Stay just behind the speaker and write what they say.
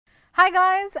Hi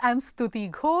guys, I'm Stuti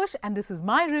Ghosh and this is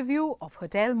my review of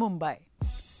Hotel Mumbai.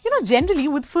 Generally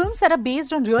with films that are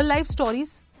based on real life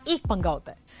stories, एक पंगा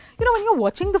होता है. When you're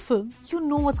watching the film, you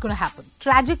know what's going to happen.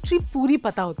 Trajectory पूरी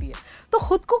पता होती है. तो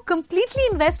खुद को completely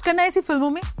invest करना ऐसी फिल्मों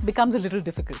में becomes a little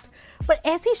difficult. पर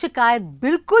ऐसी शिकायत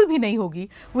बिल्कुल भी नहीं होगी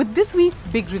with this week's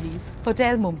big release,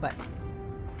 Hotel Mumbai.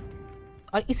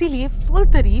 और इसीलिए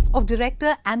full तारीफ of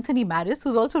director Anthony Maris,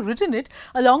 who's also written it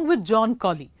along with John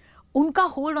Colley. उनका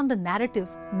hold on the narrative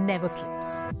never slips.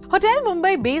 Hotel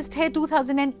Mumbai based है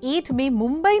 2008 में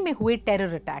मुंबई में हुए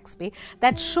टेरर अटैक्स पे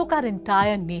दैट शोक our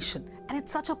entire nation and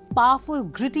it's such a powerful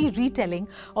gritty retelling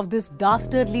of this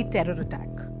डास्टर्डली terror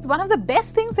attack. One of the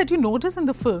best things that you notice in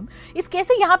the film is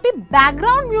कैसे यहाँ पे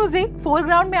background music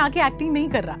foreground में आके acting नहीं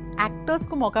कर रहा. Actors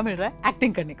को मौका मिल रहा है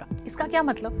एक्टिंग करने का. इसका क्या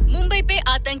मतलब? मुंबई पे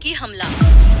आतंकी हमला.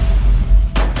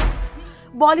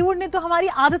 बॉलीवुड ने तो हमारी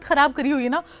आदत खराब करी हुई है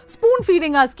ना, स्पून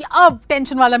फीडिंग अस कि अब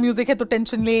टेंशन वाला म्यूजिक है तो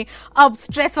टेंशन ले, अब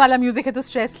स्ट्रेस वाला म्यूजिक है तो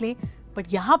स्ट्रेस ले.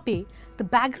 बट यहाँ पे the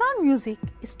background music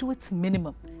is to it's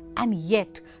minimum and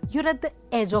yet your at the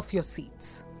age of your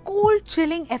seats. Cold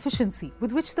chilling efficiency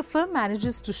with which the film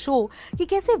manages to show कि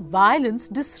कैसे violence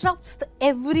disrupts the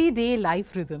everyday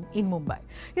life rhythm in Mumbai.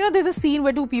 There's a scene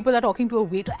where two people are talking to a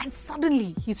waiter and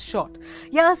suddenly he's shot.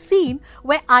 Yeah, a scene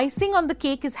where icing on the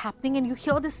cake is happening and you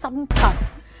hear this sudden thud.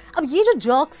 अब ये जो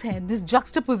jerks हैं, this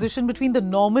juxtaposition between the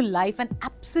normal life and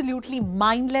absolutely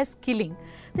mindless killing,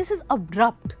 this is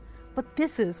abrupt. But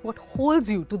this is what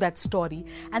holds you to that story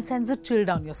and sends a chill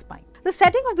down your spine. The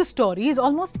setting of the story is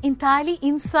almost entirely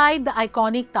inside the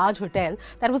iconic Taj Hotel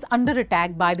that was under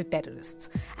attack by the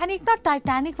terrorists. And एक ना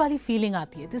Titanic वाली feeling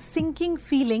आती है, this sinking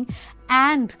feeling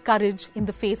and courage in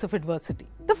the face of adversity.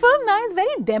 The film now is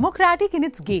very democratic in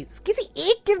its gaze. किसी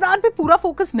एक किरदार पे पूरा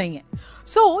focus नहीं है.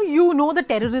 So you know the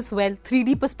terrorists well.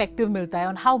 3D perspective मिलता है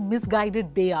on how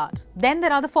misguided they are. Then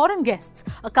there are the foreign guests,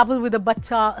 a couple with a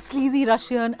bacha, a sleazy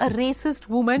Russian, a racist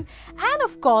woman, and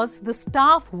of course the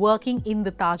staff working in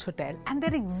the Taj Hotel and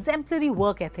their exemplary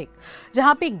work ethic.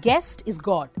 जहाँ पे guest is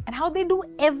God and how they do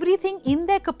everything in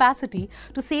their capacity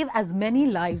to save as many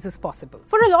lives as possible.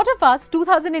 For a lot of us,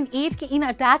 2008 के इन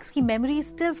attacks की memory is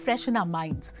still fresh in our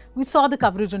minds. We saw the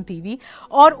coverage on TV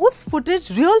और उस footage,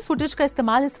 real footage का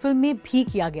इस्तेमाल इस film में भी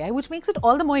किया गया है, which makes it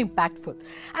all the more impactful.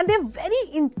 And they've very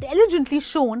intelligently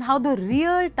shown how the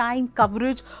real-time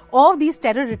coverage of these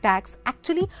terror attacks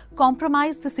actually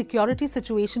compromised the security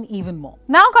situation even more.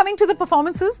 Now coming to the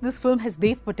performances, this film has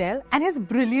Dev Patel and his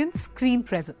brilliant screen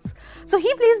presence. So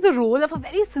he plays the role of a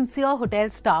very sincere hotel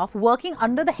staff working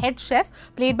under the head chef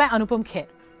played by Anupam Kher.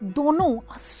 दोनों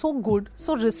are so good,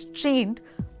 so restrained.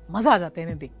 मजा आ जाते हैं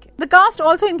इन्हें देख के. The cast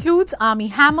also includes Armie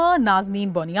Hammer,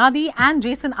 Nazneen Boniadi and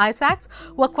Jason Isaacs,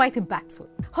 who are quite impactful.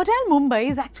 Hotel Mumbai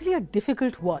is actually a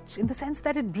difficult watch in the sense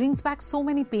that it brings back so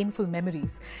many painful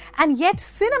memories. And yet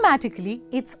cinematically,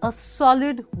 it's a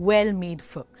solid, well-made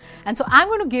film. And so I'm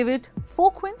going to give it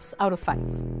 4 quints out of 5.